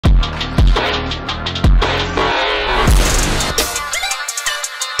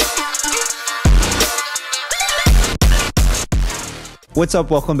What's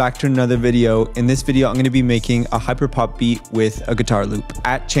up? Welcome back to another video. In this video, I'm going to be making a hyperpop beat with a guitar loop.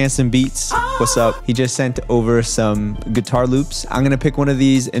 At Chance and Beats, what's up? He just sent over some guitar loops. I'm going to pick one of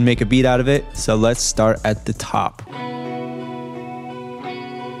these and make a beat out of it. So let's start at the top.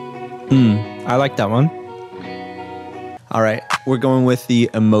 I like that one. All right, we're going with the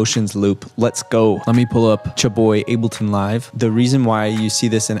emotions loop. Let's go. Let me pull up your boy Ableton Live. The reason why you see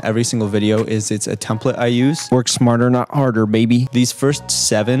this in every single video is it's a template I use. Work smarter, not harder, baby. These first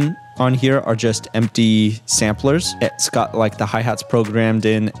 7 on here are just empty samplers. It's got like the hi-hats programmed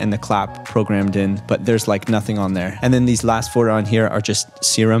in and the clap programmed in, but there's like nothing on there. And then these last 4 on here are just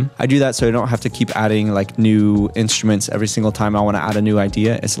Serum. I do that so I don't have to keep adding like new instruments every single time I want to add a new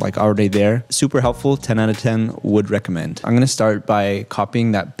idea. It's like already there. Super helpful, 10 out of 10, would recommend. I'm gonna start by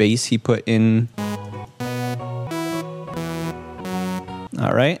copying that bass he put in.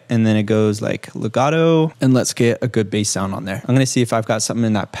 All right, and then it goes like legato, and let's get a good bass sound on there. I'm gonna see if I've got something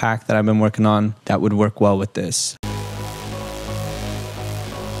in that pack that I've been working on that would work well with this.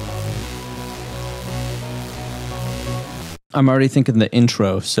 I'm already thinking the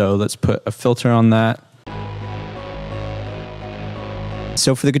intro, so let's put a filter on that.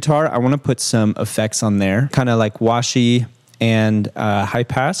 So for the guitar, I wanna put some effects on there, kind of like washy and high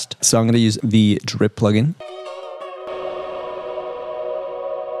passed. So I'm gonna use the drip plugin.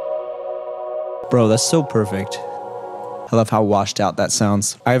 Bro, that's so perfect. I love how washed out that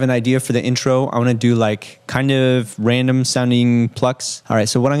sounds. I have an idea for the intro. I want to do like kind of random sounding plucks. All right,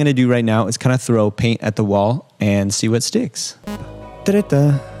 so what I'm going to do right now is kind of throw paint at the wall and see what sticks.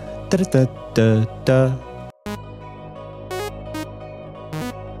 Da-da-da, da-da-da-da-da.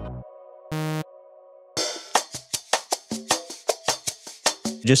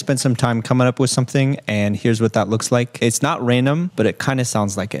 Just spent some time coming up with something, and here's what that looks like. It's not random, but it kind of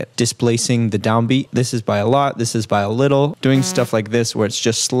sounds like it. Displacing the downbeat. This is by a lot, this is by a little. Doing stuff like this where it's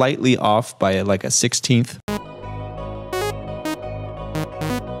just slightly off by like a 16th.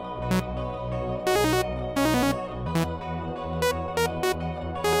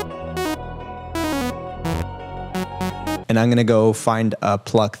 And I'm gonna go find a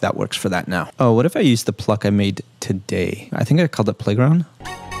pluck that works for that now. Oh, what if I use the pluck I made today? I think I called it Playground.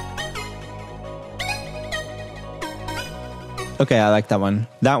 Okay, I like that one.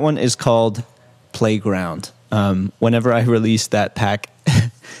 That one is called Playground. Whenever I release that pack,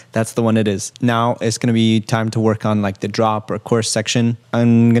 that's the one it is. Now it's gonna be time to work on like the drop or chorus section.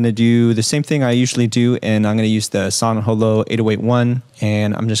 I'm gonna do the same thing I usually do, and I'm gonna use the Son Holo 808.1,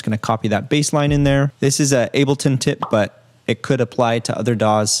 and I'm just gonna copy that bass line in there. This is a Ableton tip, but it could apply to other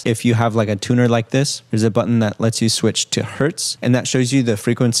DAWs. If you have like a tuner like this, there's a button that lets you switch to hertz, and that shows you the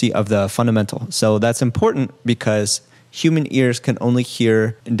frequency of the fundamental. So that's important because human ears can only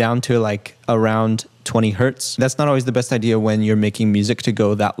hear down to like around 20 hertz. That's not always the best idea when you're making music to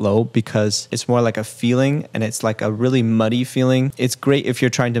go that low, because it's more like a feeling, and it's like a really muddy feeling. It's great if you're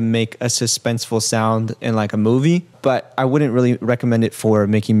trying to make a suspenseful sound in like a movie, but I wouldn't really recommend it for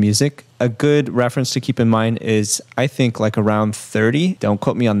making music. A good reference to keep in mind is, I think, like around 30. Don't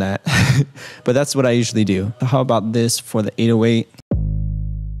quote me on that, but that's what I usually do. How about this for the 808?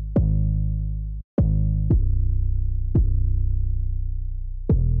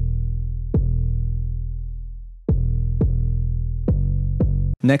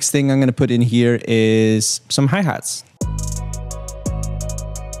 Next thing I'm going to put in here is some hi-hats.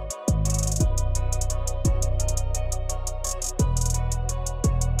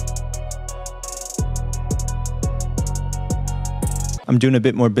 I'm doing a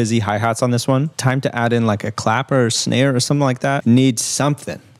bit more busy hi-hats on this one. Time to add in like a clap or a snare or something like that. Need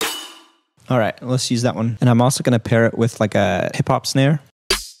something. All right, let's use that one. And I'm also going to pair it with like a hip-hop snare.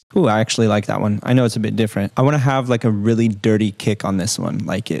 Ooh, I actually like that one. I know it's a bit different. I want to have like a really dirty kick on this one.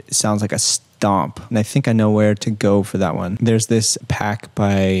 Like it sounds like a stomp. And I think I know where to go for that one. There's this pack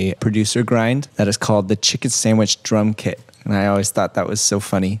by Producer Grind that is called the Chicken Sandwich Drum Kit. And I always thought that was so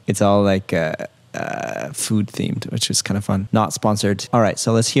funny. It's all like food themed, which is kind of fun. Not sponsored. All right,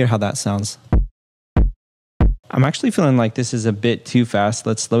 so let's hear how that sounds. I'm actually feeling like this is a bit too fast.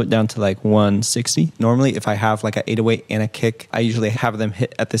 Let's slow it down to like 160. Normally, if I have like an 808 and a kick, I usually have them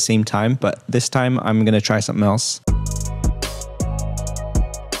hit at the same time, but this time I'm gonna try something else.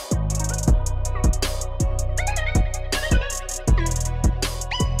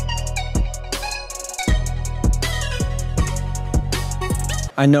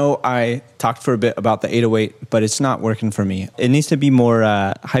 I know I talked for a bit about the 808, but it's not working for me. It needs to be more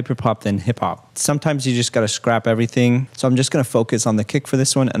hyperpop than hip hop. Sometimes you just gotta scrap everything. So I'm just gonna focus on the kick for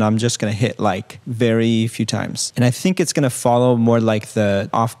this one, and I'm just gonna hit like very few times. And I think it's gonna follow more like the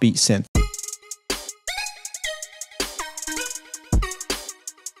offbeat synth.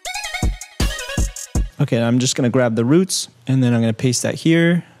 Okay, I'm just gonna grab the roots and then I'm gonna paste that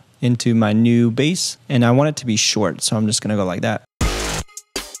here into my new bass. And I want it to be short, so I'm just gonna go like that.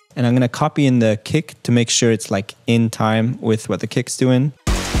 And I'm gonna copy in the kick to make sure it's like in time with what the kick's doing.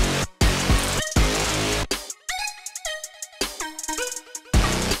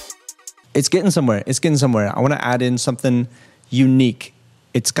 It's getting somewhere, it's getting somewhere. I wanna add in something unique.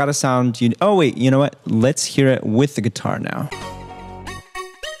 It's gotta sound, oh wait, you know what? Let's hear it with the guitar now.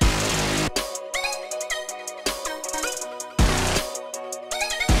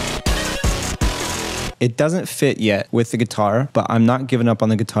 It doesn't fit yet with the guitar, but I'm not giving up on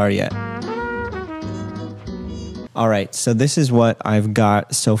the guitar yet. All right, so this is what I've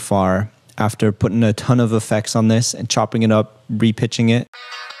got so far after putting a ton of effects on this and chopping it up, repitching it.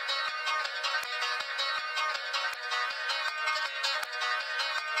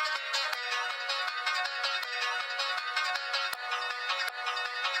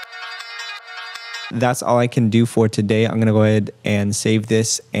 That's all I can do for today. I'm gonna go ahead and save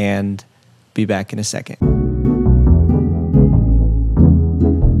this and be back in a second.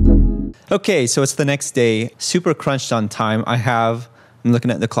 Okay, so it's the next day, super crunched on time. I'm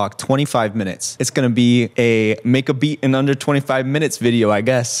looking at the clock, 25 minutes. It's gonna be a make a beat in under 25 minutes video, I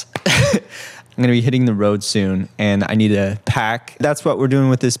guess. I'm gonna be hitting the road soon and I need a pack. That's what we're doing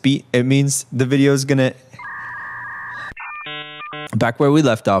with this beat. It means the video is gonna... Back where we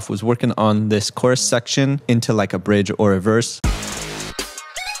left off was working on this chorus section into like a bridge or a verse.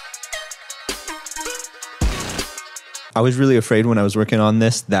 I was really afraid when I was working on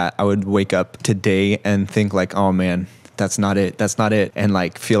this that I would wake up today and think like, oh man, that's not it, and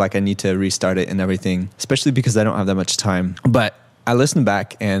like feel like I need to restart it and everything, especially because I don't have that much time. But I listened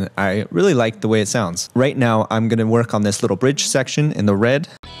back and I really like the way it sounds. Right now, I'm gonna work on this little bridge section in the red.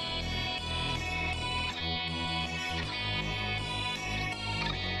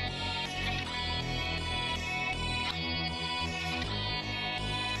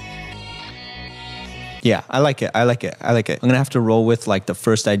 Yeah, I like it. I'm gonna have to roll with like the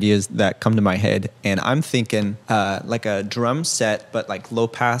first ideas that come to my head. And I'm thinking like a drum set, but like low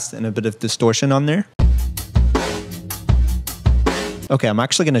pass and a bit of distortion on there. Okay, I'm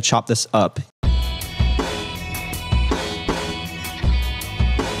actually gonna chop this up.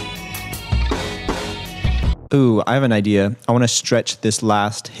 Ooh, I have an idea. I wanna stretch this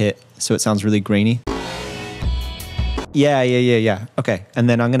last hit so it sounds really grainy. Yeah. Okay, and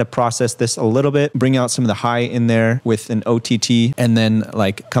then I'm gonna process this a little bit, bring out some of the high in there with an OTT, and then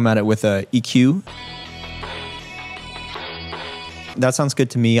like come at it with a EQ. That sounds good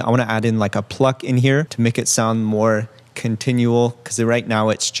to me. I wanna add in like a pluck in here to make it sound more continual, because right now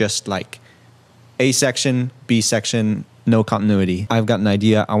it's just like A section, B section, no continuity. I've got an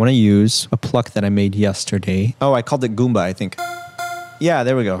idea. I wanna use a pluck that I made yesterday. Oh, I called it Goomba, I think. Yeah,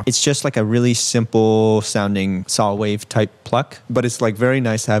 there we go. It's just like a really simple sounding saw wave type pluck, but it's like very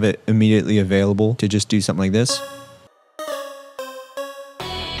nice to have it immediately available to just do something like this.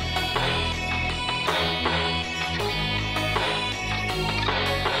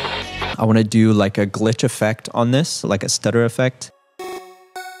 I want to do like a glitch effect on this, like a stutter effect.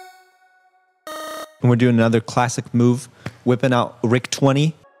 And we're doing another classic move, whipping out Rick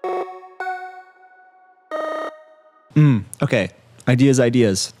 20. Okay.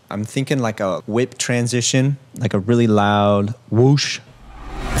 Ideas. I'm thinking like a whip transition, like a really loud whoosh.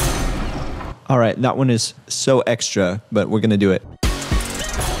 All right, that one is so extra, but we're gonna do it.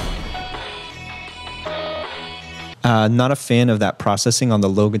 Not a fan of that processing on the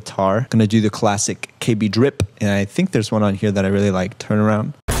low guitar. Gonna do the classic KB drip, and I think there's one on here that I really like, turn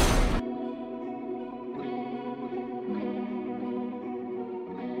around.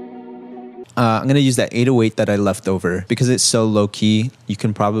 I'm gonna use that 808 that I left over. Because it's so low key, you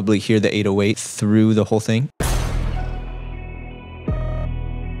can probably hear the 808 through the whole thing.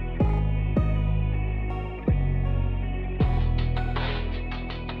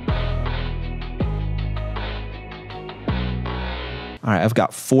 All right, I've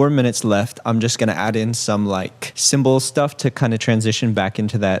got 4 minutes left. I'm just gonna add in some like cymbal stuff to kind of transition back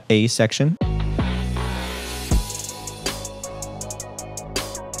into that A section.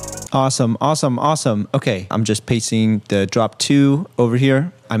 Awesome. Okay, I'm just pasting the drop 2 over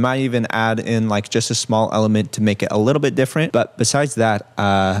here. I might even add in like just a small element to make it a little bit different. But besides that,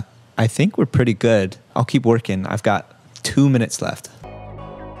 I think we're pretty good. I'll keep working. I've got 2 minutes left.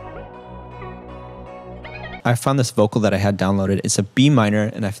 I found this vocal that I had downloaded. It's a B minor,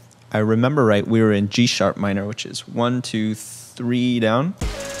 and if I remember right, we were in G sharp minor, which is 1, 2, 3 down.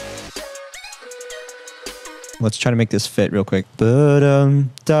 Let's try to make this fit real quick.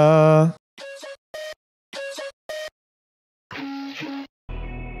 Ba-dum-da.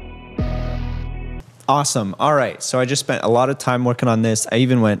 Awesome. All right. So I just spent a lot of time working on this. I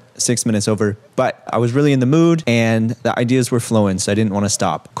even went 6 minutes over, but I was really in the mood and the ideas were flowing, so I didn't want to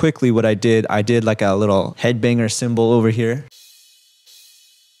stop. Quickly, what I did like a little headbanger cymbal over here.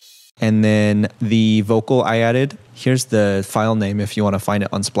 And then the vocal I added, here's the file name if you want to find it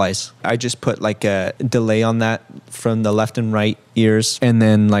on Splice. I just put like a delay on that from the left and right ears, and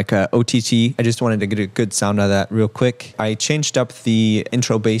then like a OTT. I just wanted to get a good sound out of that real quick. I changed up the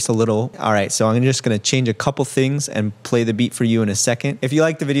intro bass a little. All right, so I'm just gonna change a couple things and play the beat for you in a second. If you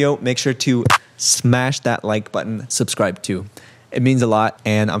like the video, make sure to smash that like button, subscribe too. It means a lot,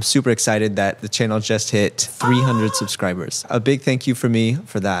 and I'm super excited that the channel just hit 300 subscribers. A big thank you for me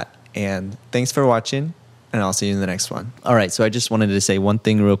for that. And thanks for watching, and I'll see you in the next one. All right, so I just wanted to say one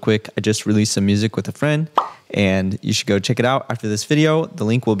thing real quick. I just released some music with a friend, and you should go check it out after this video. The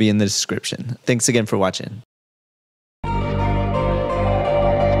link will be in the description. Thanks again for watching.